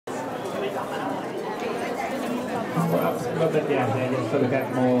but yeah, just to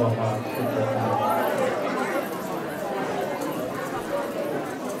get more about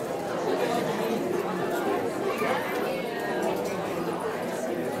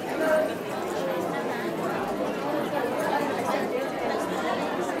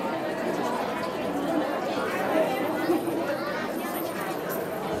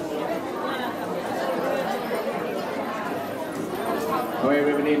how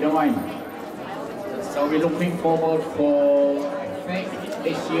everybody doing? So we're looking forward for, I think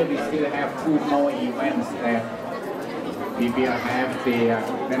this year we still have 2 more events that we will have the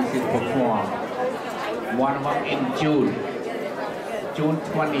dances perform. One of them in June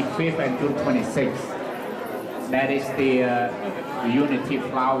 25th and June 26th. That is the Unity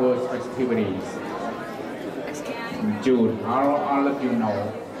Flowers festivities. In June, all of you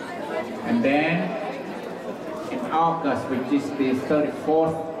know. And then in August, which is the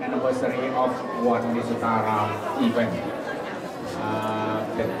 34th anniversary of Munisotaram event.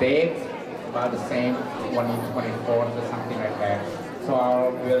 The date about the same, 24th or something like that. So I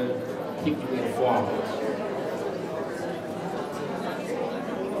will keep you informed.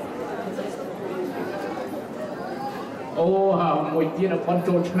 Oh, we did a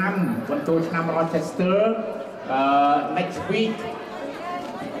control Chnam Rochester next week,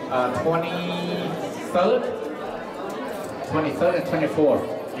 23rd and 24th.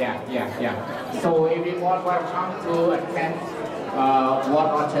 Yeah. So everyone welcome to attend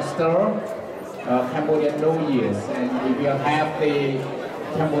World Rochester Cambodian New Year's, and we will have the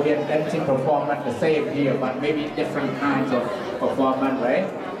Cambodian dancing performance the same here, but maybe different kinds of performance, right?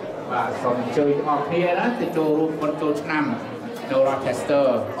 From chơi ngọc here đó, từ đồ con đồ năm, đồ Rochester,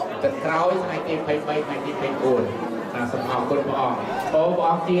 từ Crown 2023-2024, sầm hào con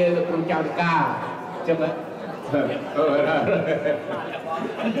bò kia là con chào ca, chứ vậy.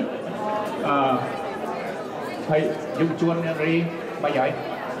 Thầy dùng chuồn đi bao giờ?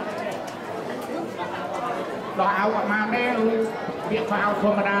 Đo áo qua mà đấy, biết áo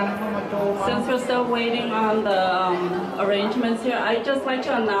không mà ra nó mà trâu. Since we're still waiting on the arrangements here, I'd just like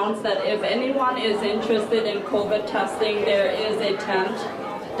to announce that if anyone is interested in COVID testing, there is a tent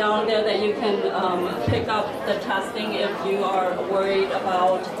down there that you can pick up the testing if you are worried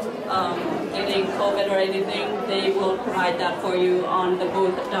about getting COVID or anything. They will provide that for you on the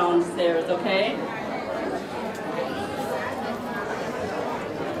booth downstairs, okay?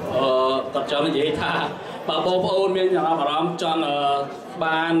 Tập trận vậy tha, bà bố ôn miếng nhà bà làm chọn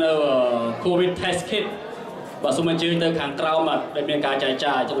ban COVID test kit, bà xung quanh chơi tới hàng trao mà để miếng cá chạy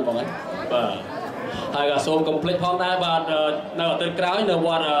chạy cho tụi bọn ấy, bà hay là số complete phong đá bà nơi tới trao nơi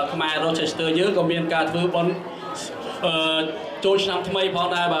qua Khmer Rochester dưới có miếng cá thứ bọn trôi năm thay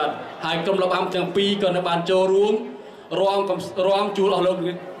phong đá bà hai trong lộc âm chẳng pi còn là bàn trôi rong chuột ở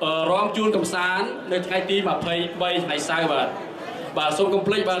lông rong chuột cầm sán nơi ngay tí mà play bay này sai bà xung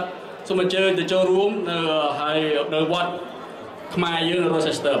complete bà xung mình chơi từ chơi room hay nơi what Khmer dưới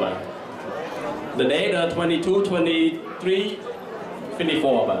Rochester bà the day the 22, 23,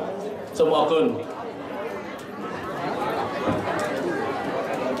 24 bà xung vào cơn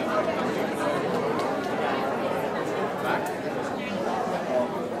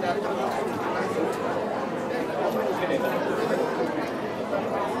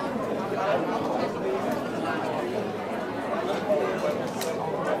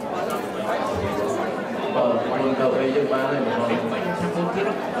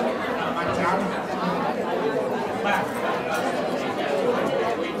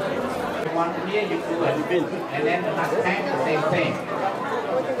One here you do it, and then the last time the same thing.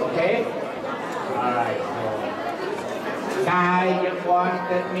 Okay? Alright. Kai you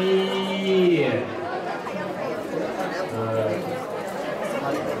wanted me.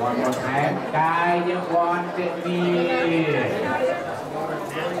 One more time. Kai you wanted me.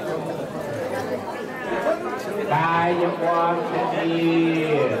 Kai you wanted me.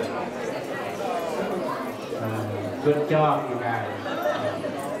 Good job, you guys.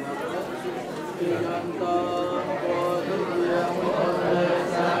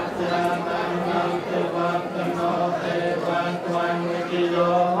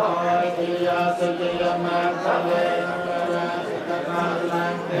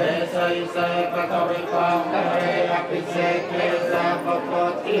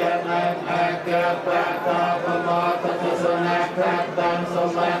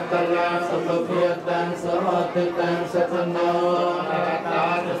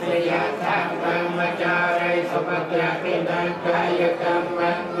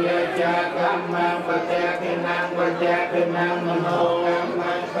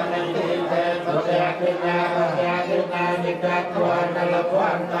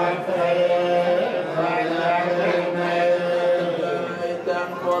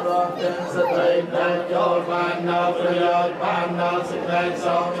 สติได้โยบานนาวประโยชน์บานนาวสิทธิส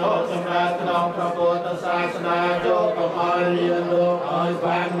องโยสำราญน้องพระพุทธศาสนาโยประมาณเรียนรู้อ้อยบ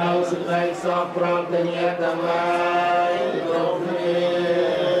านนาวสิทธิสองพร้อมกันเยอะทั้งหลายโลกนี้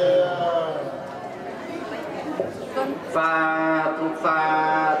สาธุสา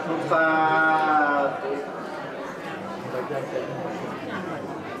ธุสาธุ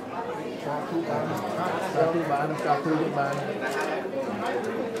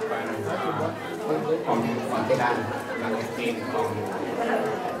còn cái đàn là cái tiền còn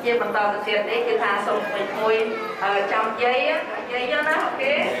về bằng tàu tiền đấyคือทาส่งไปคุยtrong giấy á nó ok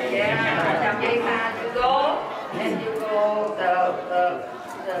yeah trong giấy tha you go and you go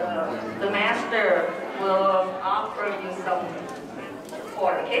the master will offer you some for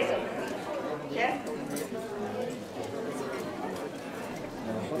the case yeah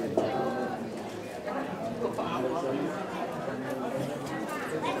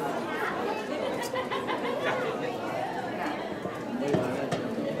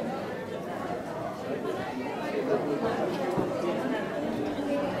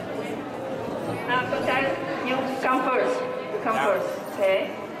okay, you come first. You come first, okay?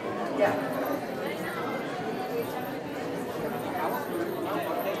 Yeah.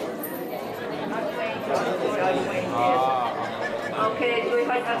 Okay, chui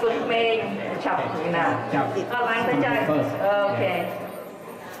phải ăn cơm mê chọc như nào? Chọc. Anh tới chơi. Okay.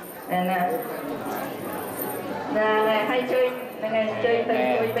 Nè, hay chơi, này chơi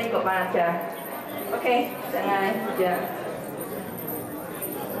bên của bạn chả? Okay, này, dạ.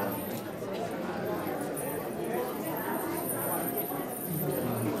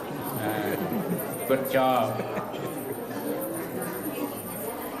 good job.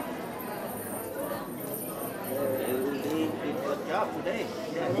 Good job today.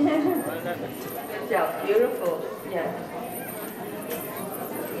 Good job, beautiful. Yeah.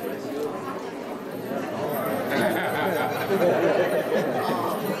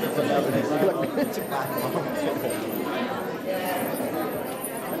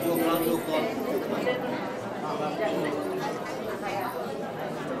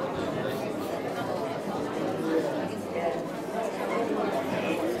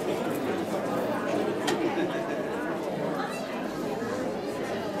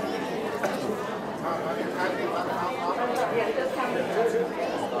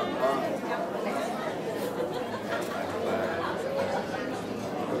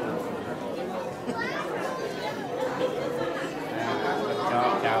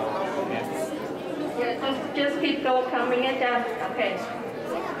 Just keep coming in down. Okay.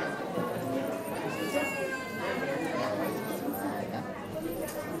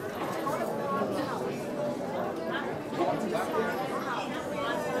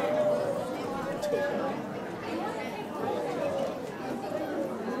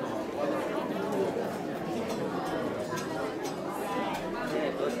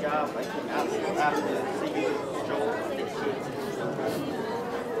 Good job. I can after see you show this year.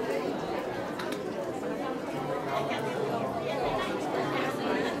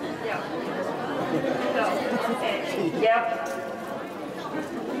 Yep.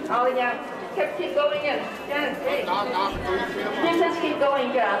 Oh yeah. Keep going in. Yeah. Hey. Just keep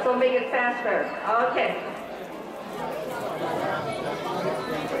going, yeah. So make it faster. Okay.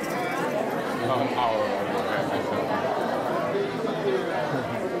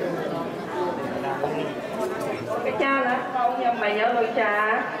 Cái cha nữa, không nhưng mày nhớ nuôi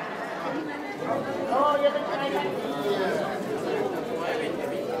cha. Ô, giờ tôi chơi đây.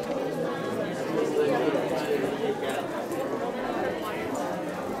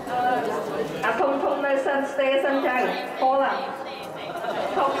 Không nơi sân stay sân chạy, hold on.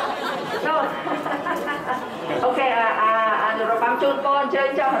 Không, no. Ok, rồi bấm chun po chơi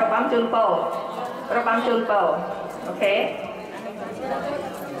cho, rồi bấm chun po, ok.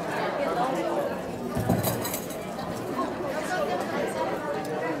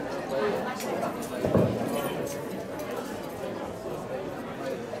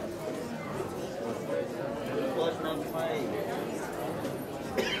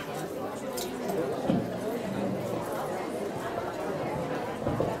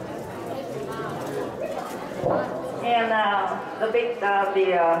 And the big rồi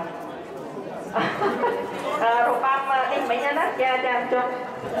băm đi mấy nhá đó, cha cho.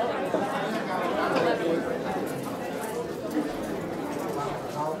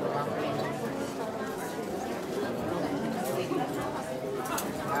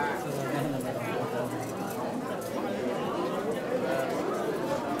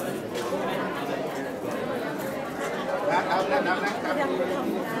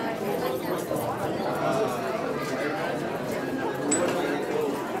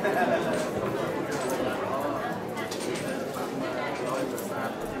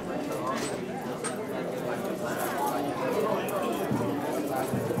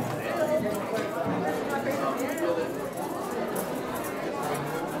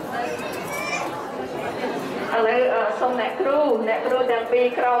 មអ្នកគ្រូទាំងពីរ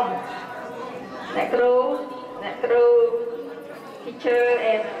ក្រុមអ្នកគ្រូ teacher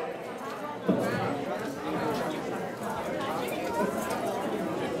and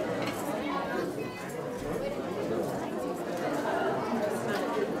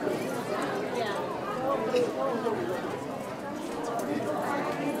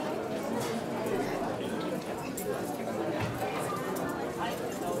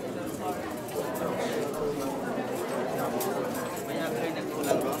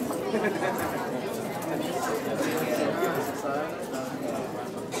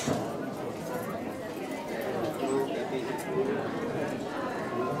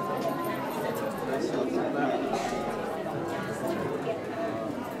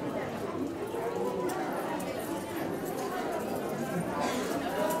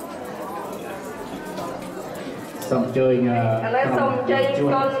សូមជួយឥឡូវសូមជ័យ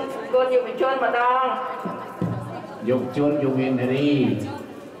កូនយុវជនម្ដងយុវជនយុវនារី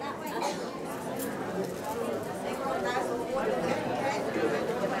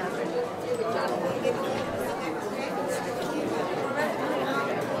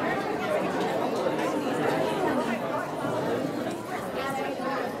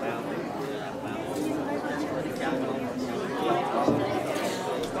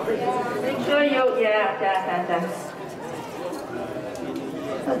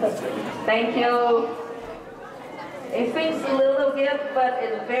Thank you. It feels a little bit, but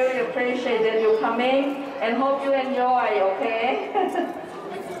it's very appreciated you coming and hope you enjoy, okay?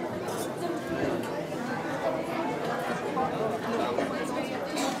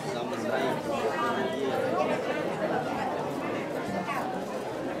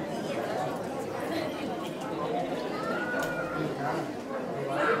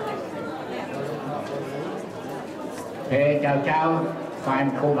 Hey, chào. Phải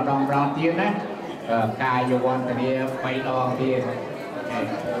khu mà đong rong tiên đấy, cài vô quan cái này bay đong tiên,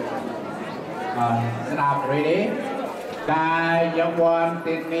 snap ready, cài vô quan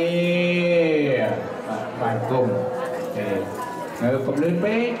tiên này, phải cùng, cùng lên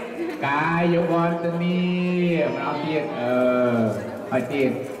bé, cài vô quan tiên này, mà tiên, phải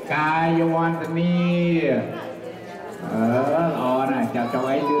tiên, cài vô quan tiên này, này, chào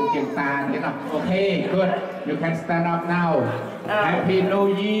ấy đưa chân ta thế nào, okay, good, you can stand up now. Happy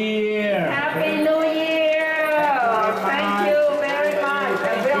New Year! Happy New Year! Thank you very much.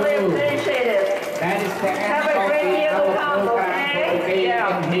 I really appreciate it. That is the Have a great year to come, okay?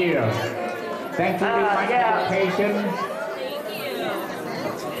 Yeah. In here. Thank you very much for your patience.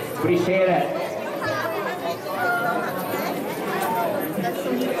 Appreciate it.